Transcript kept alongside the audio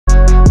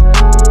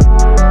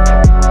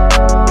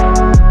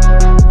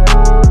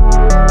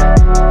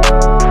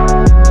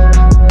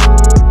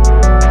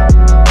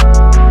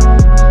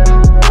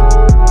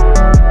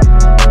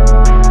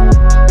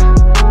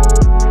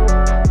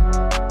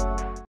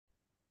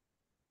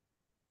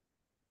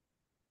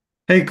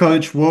Hey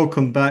coach,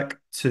 welcome back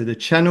to the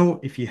channel.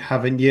 If you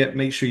haven't yet,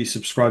 make sure you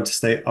subscribe to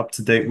stay up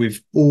to date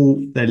with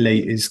all the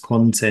latest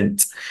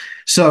content.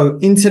 So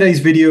in today's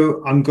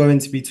video, I'm going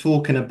to be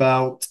talking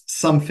about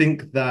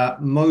something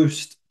that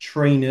most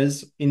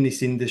trainers in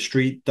this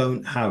industry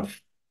don't have.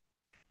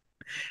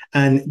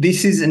 And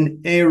this is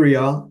an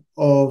area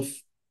of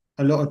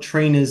a lot of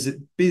trainers'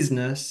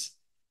 business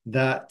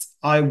that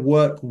I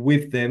work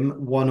with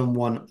them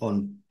one-on-one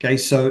on. Okay,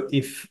 so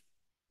if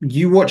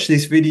you watch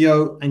this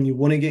video and you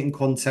want to get in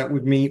contact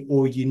with me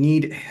or you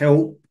need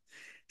help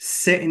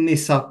setting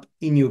this up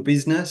in your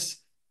business,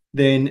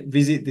 then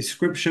visit the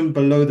description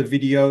below the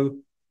video.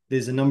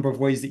 There's a number of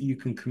ways that you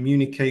can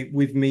communicate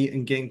with me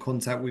and get in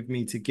contact with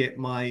me to get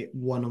my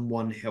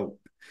one-on-one help.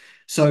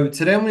 So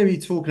today I'm going to be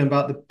talking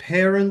about the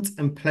parent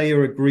and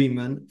player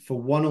agreement for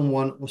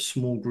one-on-one or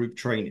small group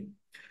training.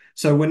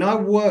 So when I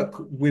work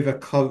with a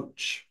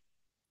coach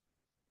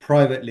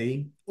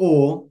privately,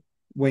 or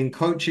when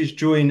coaches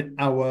join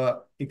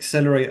our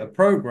accelerator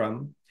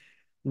program,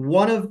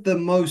 one of the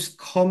most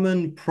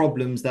common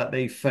problems that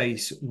they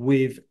face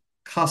with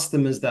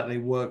customers that they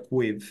work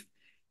with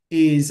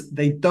is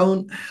they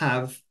don't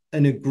have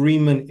an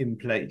agreement in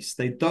place.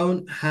 They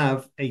don't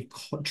have a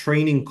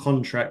training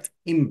contract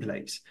in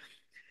place.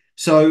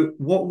 So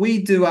what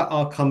we do at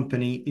our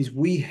company is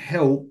we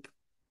help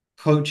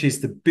coaches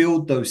to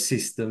build those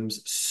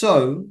systems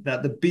so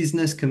that the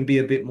business can be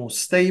a bit more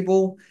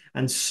stable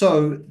and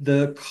so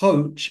the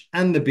coach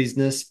and the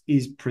business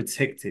is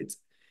protected.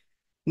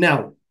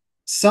 Now,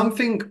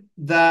 something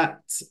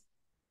that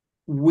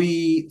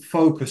we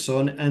focus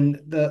on,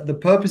 and the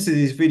purpose of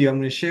this video, I'm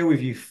going to share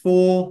with you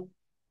four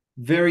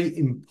very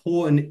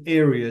important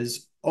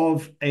areas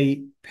of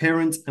a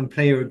parent and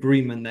player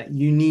agreement that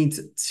you need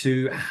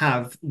to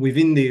have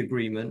within the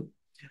agreement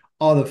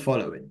are the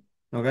following.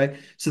 Okay.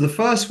 So the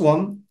first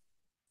one,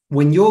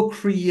 when you're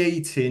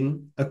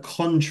creating a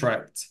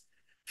contract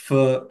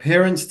for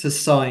parents to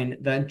sign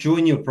that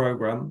join your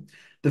program,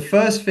 the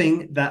first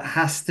thing that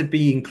has to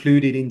be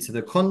included into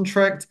the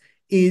contract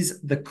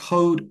is the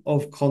code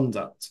of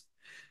conduct.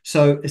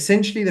 So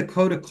essentially, the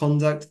code of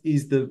conduct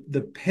is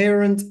the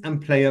parent and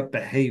player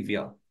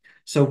behavior.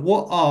 So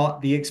what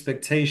are the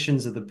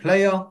expectations of the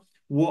player?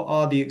 What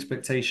are the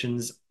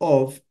expectations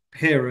of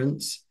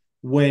parents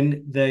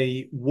when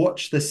they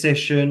watch the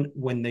session,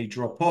 when they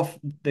drop off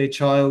their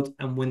child,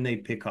 and when they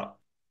pick up?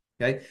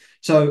 Okay,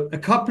 so a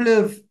couple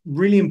of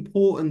really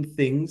important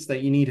things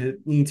that you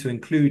need to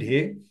include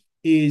here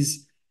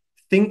is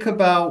think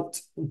about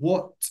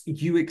what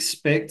you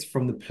expect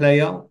from the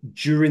player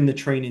during the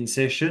training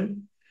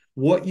session,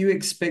 what you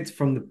expect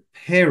from the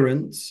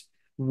parents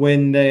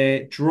when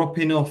they're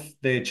dropping off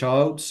their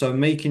child. So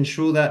making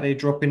sure that they're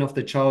dropping off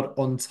the child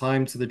on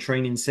time to the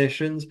training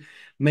sessions,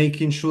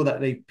 making sure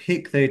that they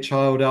pick their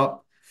child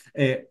up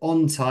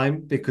on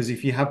time, because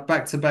if you have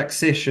back-to-back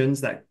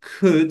sessions, that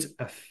could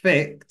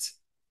affect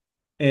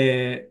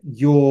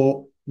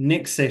your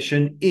next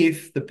session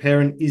if the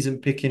parent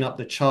isn't picking up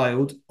the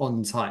child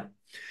on time.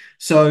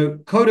 So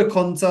code of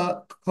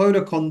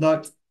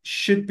conduct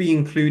should be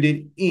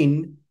included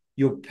in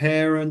your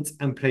parent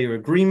and player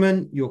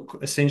agreement, your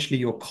essentially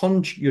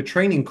your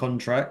training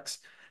contracts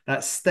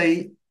that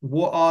state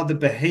what are the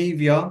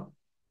behavior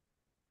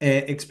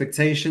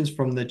expectations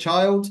from the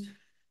child,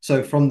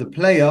 so from the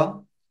player.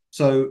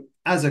 So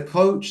as a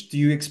coach, do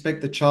you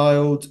expect the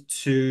child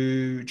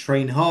to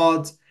train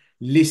hard,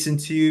 listen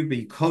to you,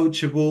 be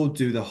coachable,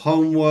 do the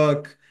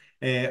homework,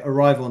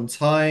 arrive on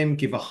time,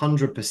 give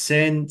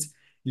 100%,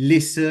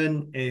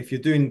 listen? If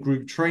you're doing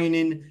group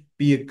training,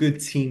 be a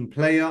good team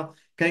player.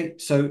 Okay,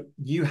 so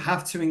you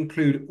have to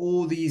include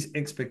all these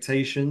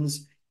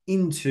expectations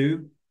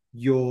into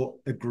your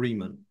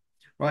agreement.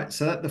 Right,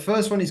 so the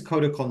first one is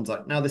code of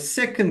conduct. Now, the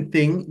second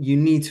thing you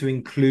need to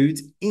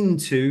include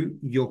into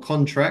your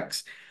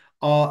contracts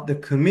are the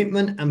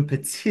commitment and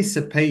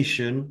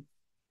participation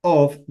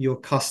of your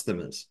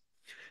customers.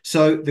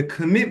 So the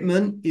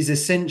commitment is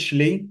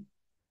essentially,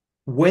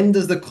 when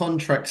does the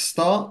contract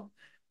start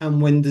and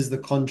when does the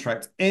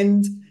contract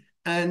end,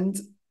 and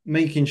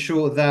making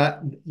sure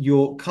that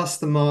your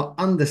customer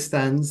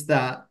understands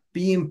that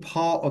being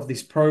part of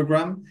this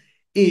program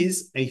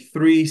is a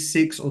 3,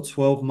 6, or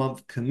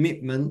 12-month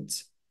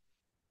commitment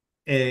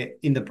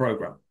in the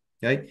program.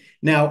 Okay.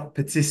 Now,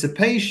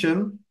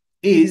 participation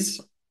is,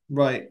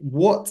 right,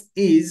 what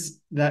is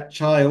that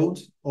child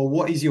or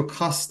what is your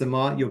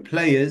customer, your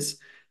players,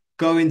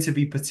 going to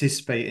be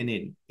participating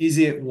in? Is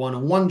it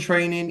one-on-one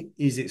training?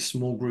 Is it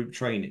small group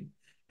training?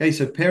 Okay,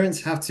 so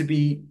parents have to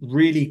be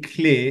really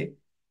clear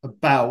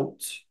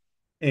about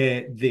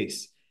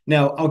this.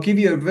 Now, I'll give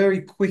you a very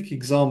quick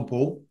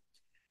example.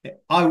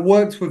 I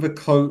worked with a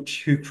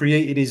coach who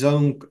created his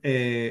own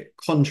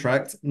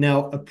contract.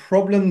 Now, a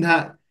problem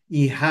that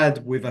he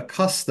had with a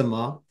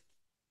customer,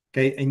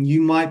 okay, and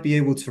you might be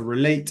able to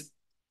relate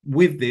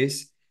with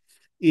this,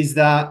 is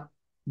that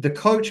the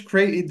coach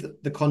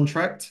created the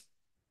contract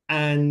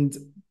and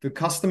the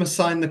customer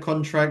signed the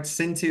contract,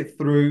 sent it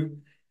through,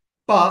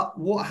 But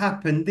what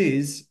happened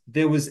is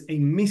there was a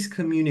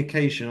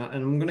miscommunication,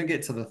 and I'm going to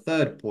get to the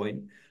third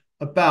point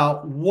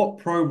about what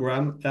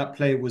program that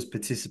player was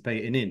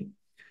participating in.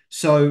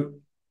 So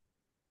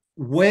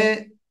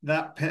where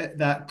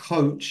that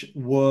coach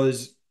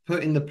was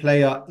putting the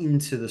player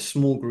into the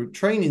small group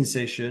training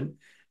session,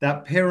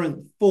 that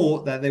parent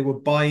thought that they were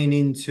buying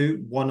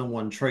into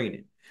one-on-one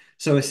training.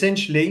 So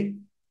essentially,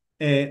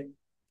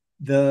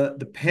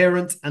 the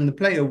parent and the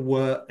player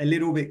were a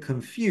little bit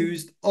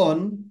confused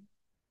on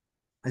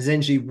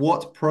essentially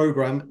what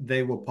program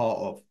they were part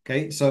of.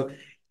 Okay, so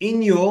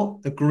in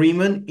your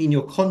agreement, in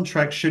your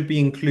contract should be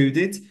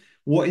included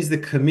what is the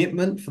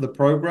commitment for the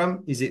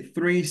program? Is it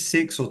 3,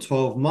 6, or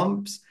 12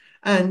 months?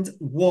 And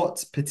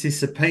what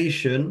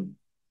participation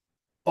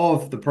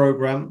of the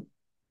program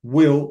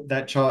will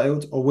that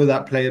child or will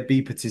that player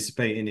be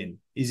participating in?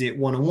 Is it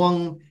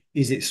one-on-one?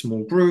 Is it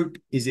small group?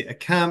 Is it a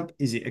camp?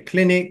 Is it a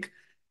clinic?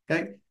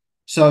 Okay.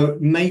 So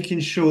making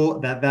sure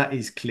that that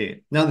is clear.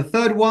 Now, the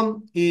third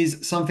one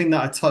is something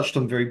that I touched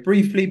on very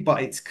briefly,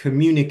 but it's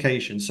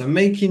communication. So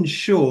making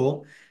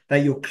sure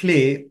that you're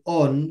clear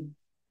on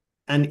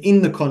and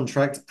in the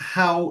contract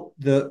how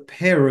the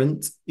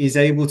parent is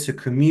able to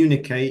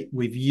communicate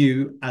with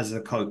you as a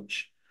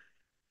coach.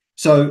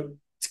 So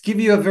to give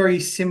you a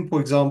very simple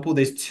example,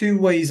 there's two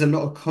ways a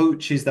lot of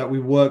coaches that we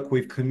work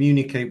with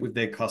communicate with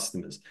their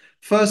customers.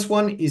 First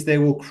one is they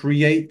will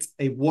create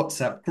a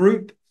WhatsApp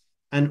group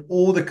and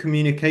all the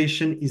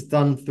communication is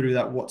done through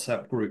that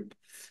WhatsApp group.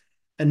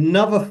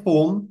 Another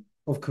form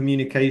of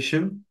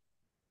communication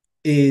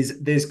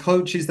is there's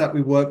coaches that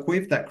we work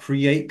with that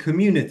create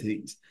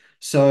communities.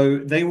 So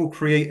they will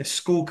create a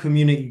school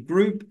community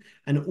group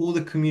and all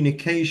the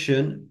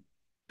communication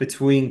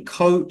between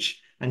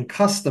coach and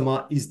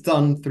customer is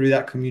done through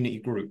that community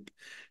group.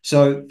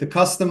 So the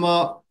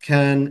customer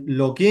can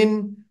log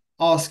in,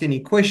 ask any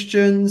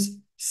questions,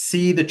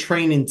 see the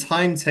training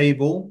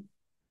timetable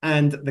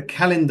and the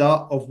calendar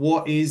of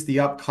what is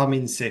the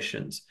upcoming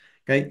sessions.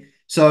 Okay.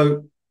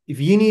 So if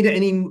you need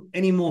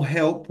any more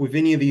help with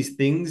any of these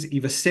things,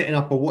 either setting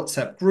up a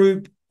WhatsApp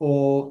group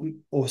or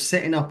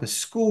setting up a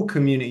school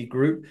community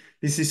group,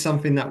 this is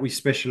something that we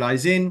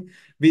specialize in.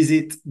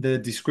 Visit the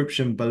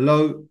description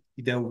below.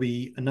 There will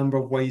be a number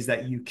of ways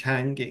that you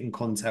can get in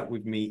contact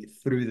with me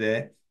through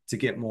there to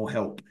get more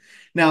help.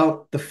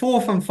 Now, the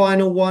fourth and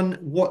final one,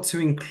 what to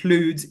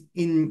include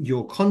in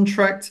your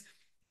contract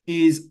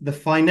is the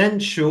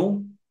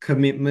financial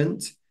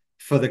commitment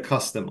for the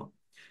customer.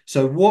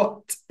 So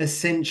what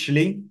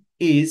essentially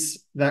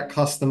is that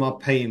customer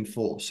paying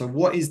for? So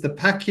what is the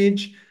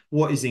package,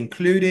 what is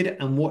included,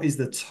 and what is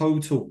the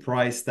total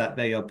price that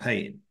they are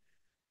paying?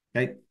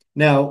 Okay.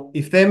 Now,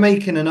 if they're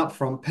making an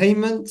upfront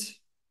payment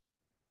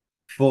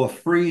for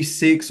 3,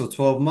 6, or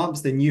 12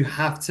 months, then you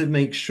have to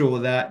make sure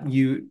that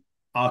you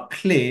are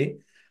clear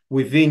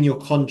within your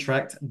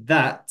contract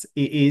that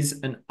it is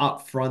an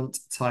upfront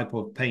type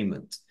of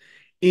payment.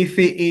 If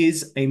it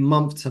is a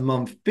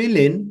month-to-month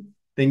billing,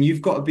 then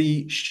you've got to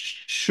be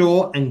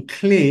sure and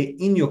clear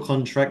in your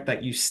contract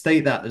that you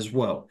state that as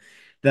well,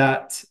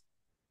 that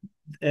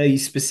a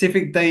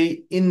specific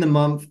day in the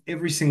month,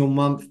 every single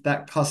month,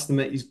 that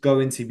customer is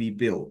going to be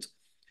billed.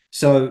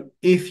 So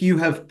if you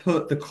have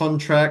put the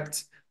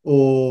contract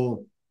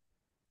or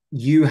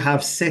you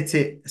have set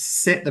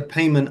the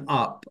payment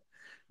up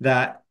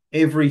that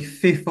every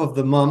 5th of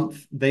the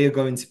month they are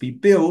going to be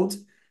billed,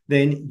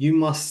 then you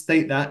must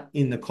state that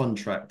in the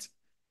contract,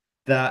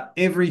 that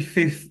every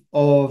 5th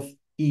of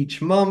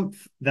each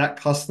month, that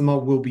customer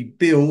will be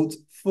billed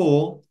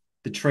for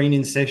the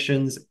training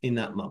sessions in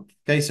that month.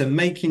 Okay, so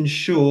making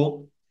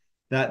sure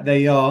that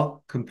they are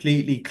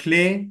completely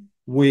clear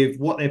with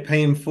what they're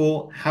paying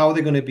for, how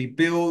they're going to be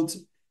billed,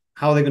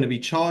 how they're going to be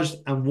charged,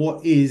 and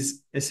what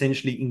is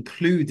essentially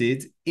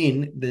included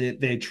in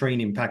their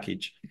training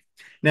package.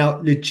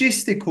 Now,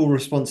 logistical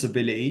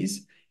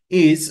responsibilities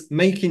is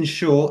making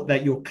sure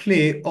that you're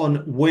clear on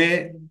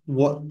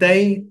what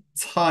day,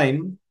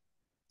 time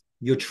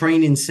your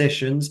training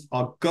sessions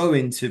are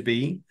going to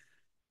be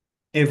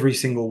every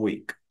single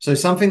week. So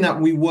something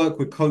that we work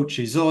with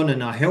coaches on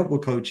and I help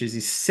with coaches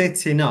is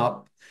setting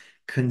up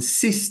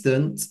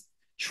consistent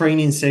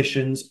training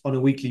sessions on a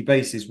weekly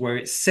basis where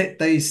it's set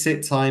days,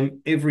 set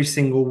time every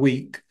single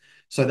week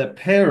so that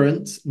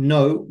parents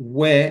know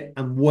where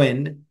and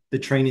when the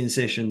training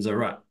sessions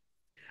are at.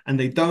 And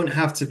they don't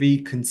have to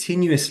be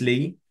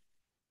continuously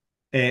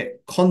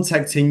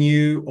contacting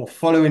you or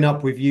following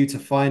up with you to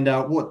find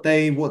out what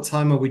day, what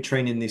time are we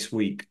training this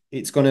week.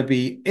 It's going to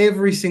be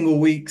every single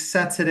week,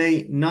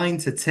 Saturday, 9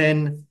 to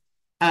 10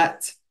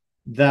 at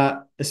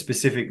a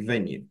specific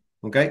venue.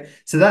 Okay,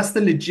 so that's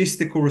the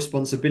logistical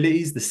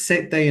responsibilities, the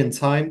set day and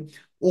time.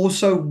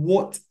 Also,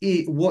 what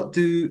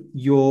do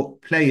your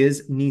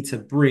players need to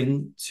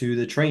bring to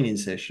the training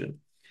session?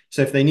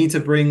 So if they need to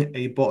bring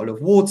a bottle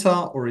of water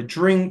or a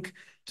drink,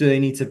 do they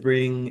need to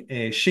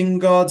bring shin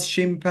guards,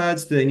 shin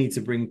pads? Do they need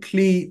to bring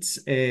cleats,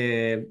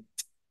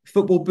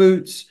 football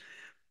boots,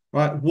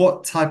 right?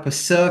 What type of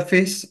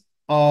surface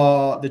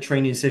are the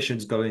training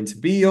sessions going to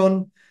be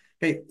on?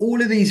 Okay,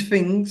 all of these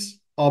things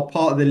are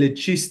part of the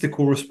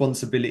logistical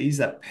responsibilities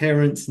that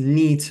parents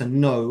need to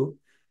know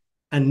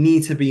and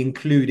need to be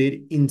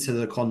included into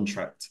the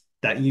contract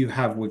that you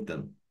have with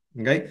them.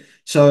 Okay.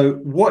 So,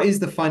 what is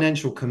the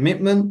financial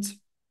commitment?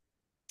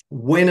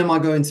 When am I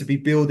going to be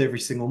billed every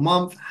single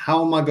month?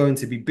 How am I going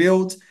to be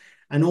billed?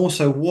 And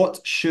also,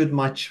 what should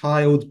my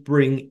child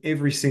bring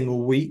every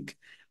single week?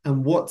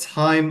 And what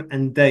time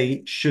and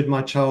day should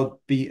my child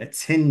be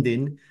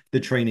attending the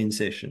training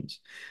sessions?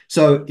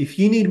 So, if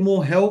you need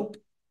more help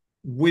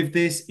with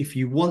this, if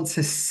you want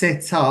to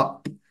set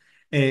up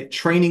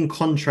training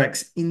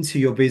contracts into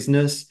your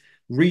business,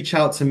 reach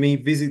out to me,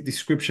 visit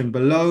description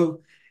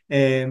below.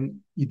 That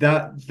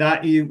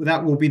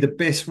will be the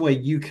best way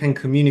you can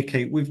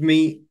communicate with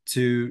me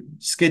to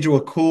schedule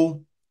a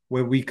call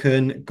where we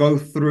can go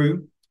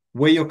through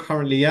where you're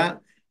currently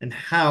at and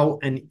how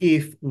and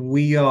if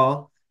we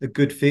are a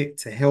good fit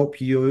to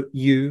help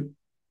you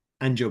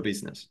and your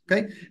business.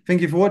 Okay.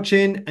 Thank you for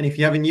watching. And if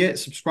you haven't yet,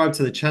 subscribe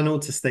to the channel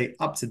to stay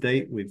up to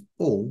date with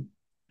all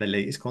the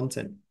latest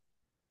content.